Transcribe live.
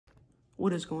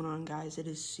What is going on, guys? It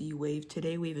is C-Wave.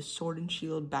 Today we have a Sword and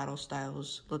Shield Battle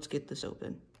Styles. Let's get this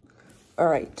open.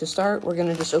 Alright, to start, we're going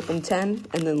to just open 10,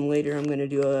 and then later I'm going to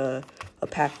do a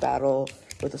pack battle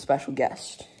with a special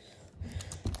guest.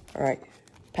 Alright,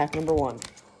 pack number 1.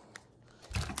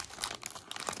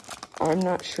 I'm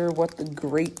not sure what the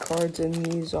great cards in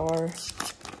these are,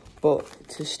 but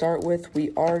to start with,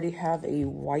 we already have a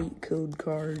white code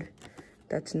card.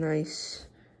 That's nice.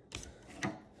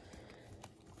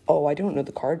 Oh, I don't know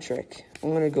the card trick. I'm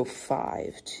going to go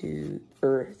 5, 2,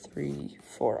 or 3,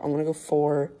 4. I'm going to go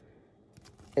 4.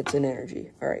 It's an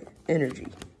energy. Alright, energy.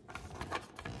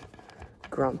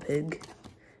 Grumpig.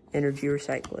 Energy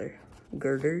Recycler.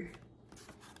 Girder.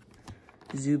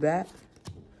 Zubat.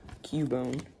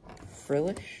 Cubone.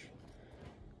 Frillish.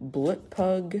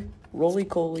 Blipbug.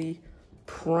 Roly-Coly.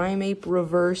 Primeape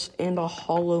Reverse, and a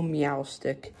Hollow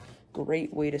Meowstic.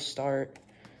 Great way to start.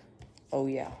 Oh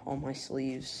yeah, all my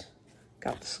sleeves.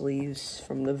 Got the sleeves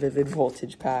from the Vivid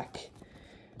Voltage pack.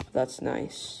 That's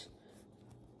nice.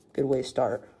 Good way to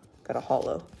start. Got a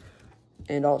hollow.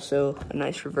 And also a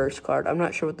nice reverse card. I'm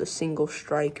not sure what the single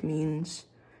strike means.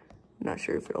 I'm not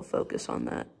sure if it'll focus on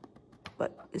that.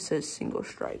 But it says single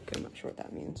strike. I'm not sure what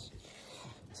that means.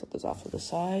 Set those off to the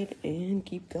side and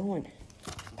keep going.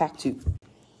 Pack 2.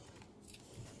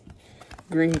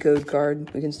 Green code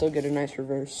card. We can still get a nice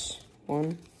reverse.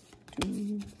 1,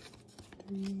 2,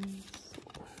 3,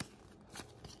 4.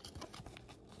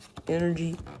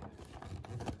 Energy.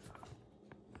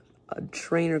 A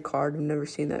trainer card. I've never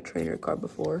seen that trainer card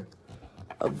before.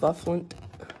 A Bufflant.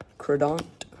 Credant.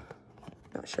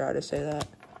 Not sure how to say that.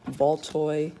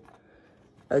 Baltoy.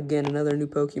 Again, another new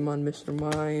Pokemon. Mr.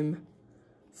 Mime.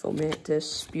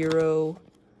 Fomantis. Spearow.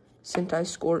 Sentai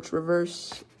Scorch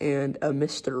Reverse. And a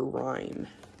Mr. Rhyme.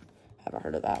 Haven't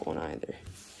heard of that one either.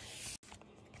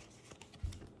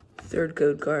 Third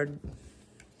code card.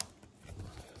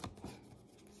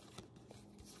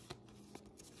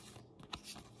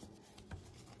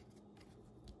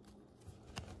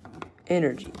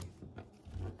 Energy.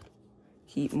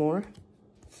 Heatmore.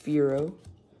 Fearow.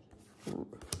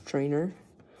 Trainer.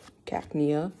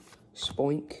 Cacnea.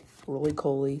 Spoink.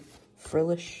 Roly-Coly.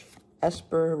 Frillish.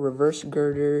 Esper. Reverse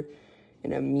Girder.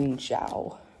 And a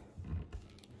Meanchow.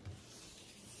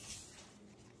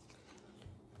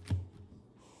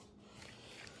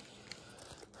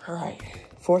 Alright,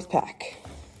 4th pack.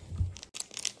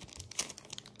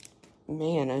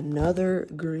 Man, another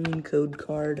green code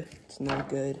card. It's not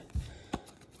good.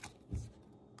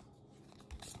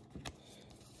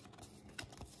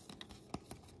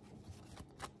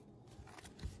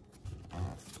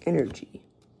 Energy.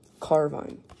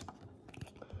 Carvine.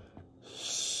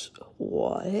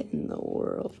 What in the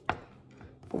world?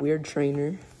 Weird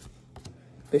Trainer.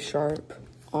 Bisharp.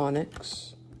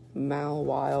 Onyx.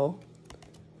 Mawile.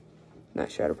 Not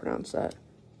sure how to pronounce that.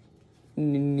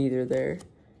 Neither there.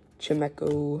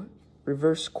 Chimecho,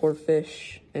 Reverse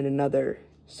Corphish, and another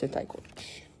Sentai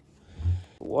Scorch.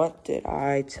 What did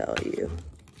I tell you?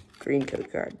 Green code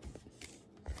card.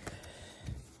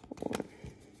 1.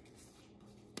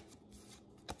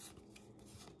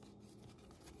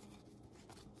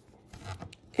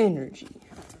 Energy.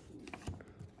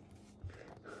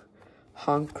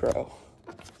 Honchkrow.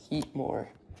 Heatmore.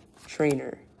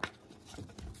 Trainer.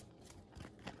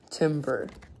 Timber.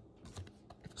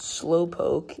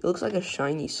 Slowpoke. It looks like a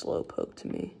shiny Slowpoke to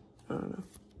me. I don't know.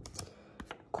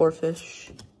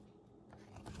 Corphish.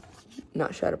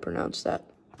 Not sure how to pronounce that.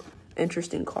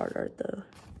 Interesting card art, though.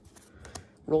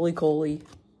 Roly-Coly.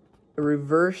 A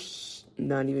reverse.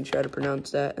 Not even sure how to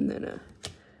pronounce that. And then a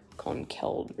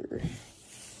Conkeldurr.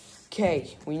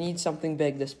 Okay, we need something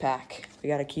big this pack. We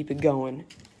gotta keep it going.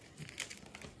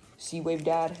 C-Wave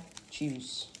Dad,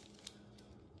 choose.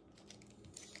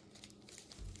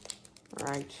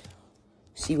 Alright.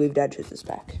 C-Wave Dad chose this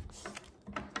pack.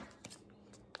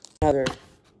 Another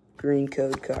green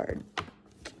code card.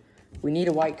 We need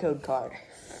a white code card.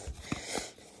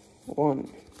 1,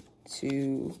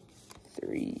 2,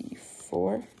 3,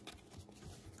 4.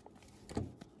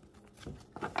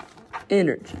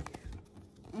 Energy.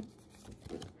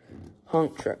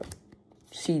 Honchkrow.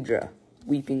 Seadra.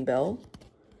 Weeping Bell.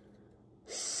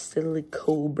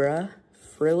 Silicobra.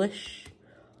 Frillish.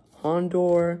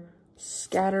 Houndour.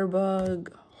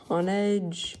 Scatterbug,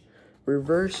 Honedge,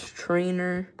 Reverse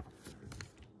Trainer,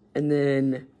 and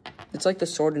then it's like the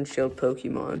Sword and Shield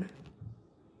Pokemon.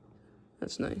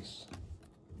 That's nice.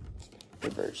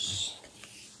 Reverse.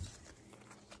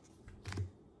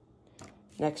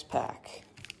 Next pack.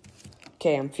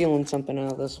 Okay, I'm feeling something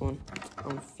out of this one.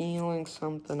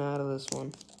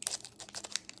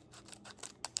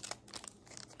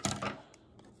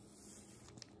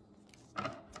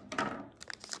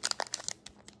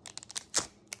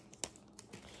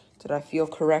 Did I feel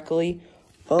correctly?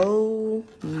 Oh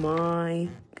my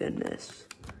goodness.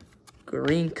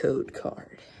 Green code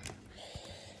card.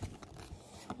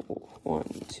 1,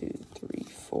 2, 3,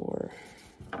 4.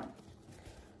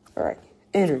 Alright.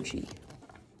 Energy.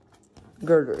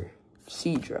 Girder.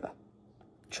 Seadra.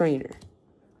 Trainer.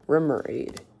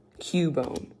 Remoraid.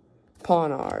 Cubone.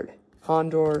 Ponard.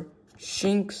 Hondor.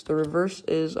 Shinx. The reverse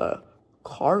is a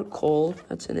Carkol.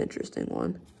 That's an interesting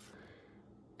one.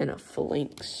 And a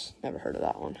Phalanx. Never heard of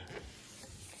that one.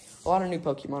 A lot of new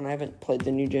Pokemon. I haven't played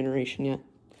the new generation yet.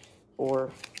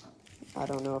 Or, I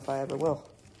don't know if I ever will.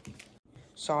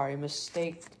 Sorry,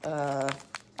 mistake.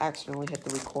 Accidentally hit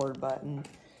the record button.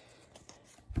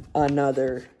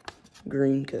 Another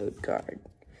green code card.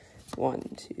 1,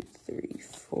 2, 3,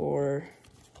 4.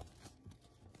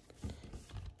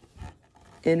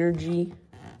 Energy.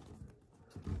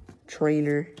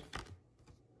 Trainer.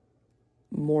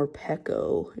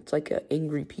 Morpeko. It's like an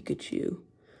angry Pikachu.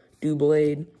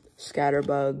 Doublade.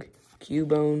 Scatterbug.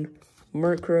 Cubone.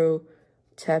 Murkrow.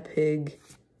 Tepig.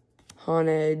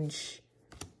 Honedge.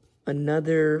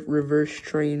 Another reverse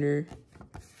trainer.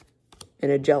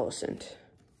 And a Jellicent.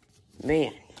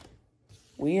 Man,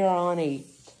 we are on a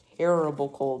terrible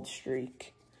cold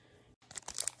streak.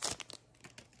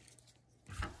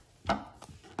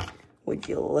 Would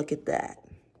you look at that?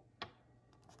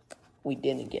 We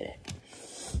didn't get it.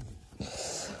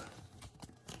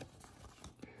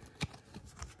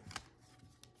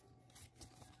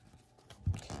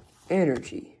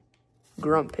 Energy.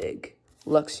 Grumpig.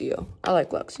 Luxio. I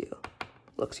like Luxio.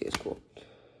 Luxio's cool.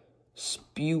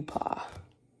 Spewpaw.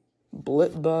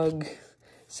 Blipbug.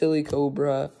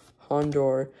 Silicobra.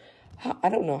 Hondor. I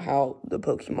don't know how the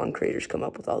Pokemon creators come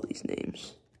up with all these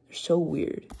names. They're so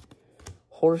weird.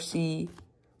 Horsey.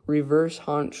 Reverse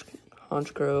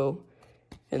Honchkrow.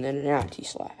 And then an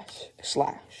Anti-Slash.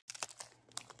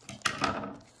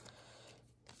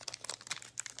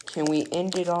 Can we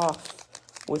end it off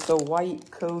with a white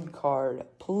code card?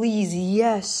 Please,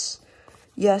 yes.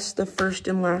 Yes, the first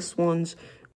and last ones.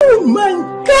 Oh my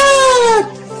god!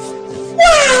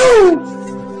 Wow!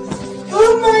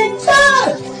 Oh my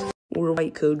god! We're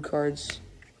white code cards.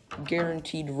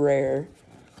 Guaranteed rare.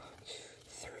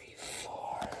 3,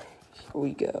 4. Here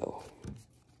we go.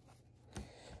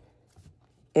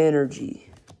 Energy.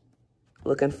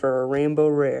 Looking for a rainbow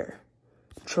rare.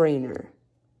 Trainer.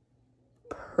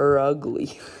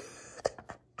 Ugly.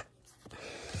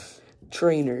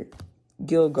 Trainer.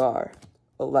 Gilgar.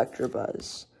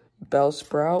 Electabuzz.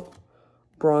 Bellsprout.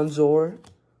 Bronzor.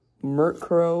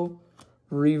 Murkrow.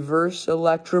 Reverse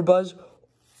Electabuzz.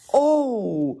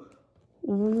 Oh!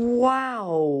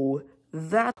 Wow!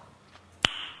 That's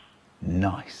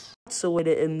Nice. the way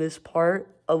to end this part.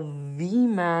 A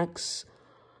VMAX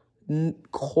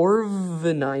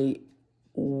Corviknight.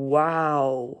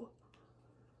 Wow.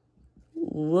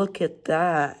 Look at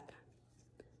that.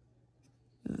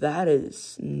 That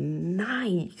is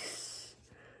nice.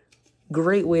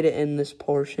 Great way to end this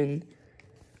portion.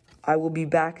 I will be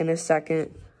back in a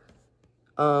second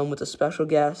with a special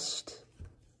guest.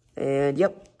 And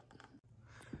yep.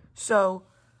 So,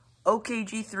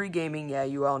 OKG3 Gaming, yeah,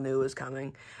 you all knew it was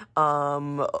coming.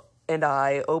 And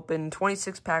I opened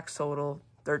 26 packs total,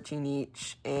 13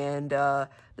 each. And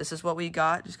this is what we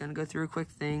got. Just going to go through a quick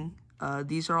thing.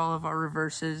 These are all of our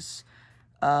reverses.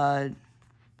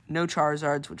 No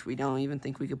Charizards, which we don't even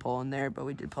think we could pull in there, but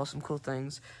we did pull some cool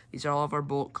things. These are all of our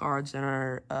bulk cards and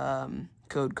our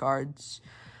code cards.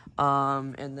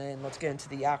 And then let's get into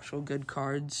the actual good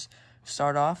cards.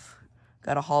 Start off,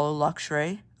 got a Holo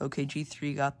Luxray.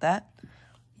 OKG3 got that.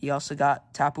 He also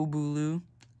got Tapu Bulu.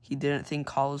 He didn't think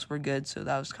Holos were good, so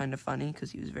that was kind of funny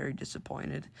because he was very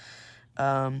disappointed.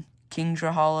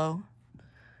 Kingdra Holo.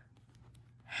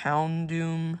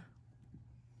 Houndoom.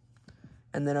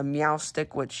 And then a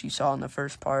Meowstic, which you saw in the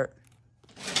first part.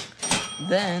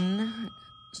 Then,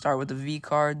 start with the V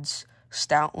cards.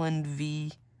 Stoutland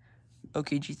V.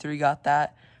 OKG3 got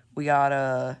that. We got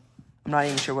a, I'm not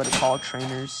even sure what to call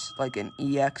trainers, like an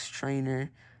EX trainer.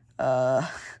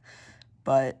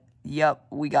 But, yep,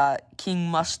 we got King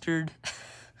Mustard.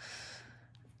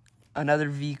 Another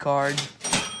V card.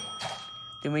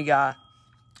 Then we got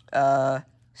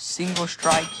Single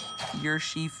Strike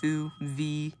Urshifu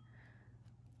V.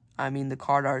 I mean, the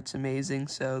card art's amazing,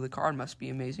 so the card must be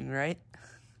amazing, right?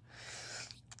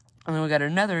 And then we got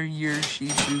another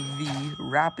Urshifu V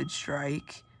Rapid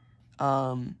Strike.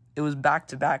 It was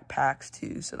back-to-back packs,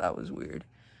 too, so that was weird.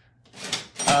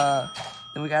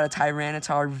 Then we got a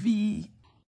Tyranitar V.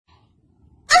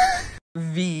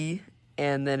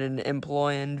 And then an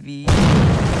Employee V.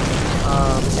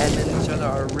 And then these are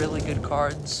our really good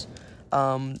cards.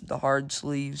 the hard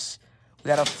sleeves. We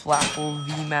got a Flapple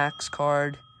VMAX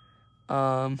card.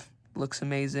 Looks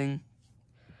amazing.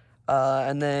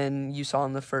 And then you saw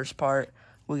in the first part,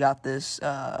 we got this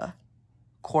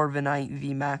Corviknight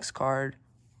VMAX card.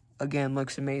 Again,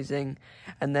 looks amazing.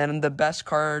 And then the best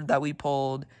card that we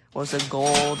pulled was a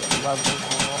gold level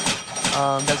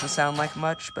ball. Doesn't sound like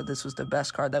much, but this was the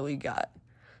best card that we got.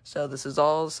 So this is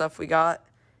all the stuff we got.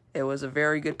 It was a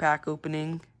very good pack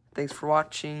opening. Thanks for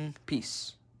watching.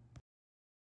 Peace.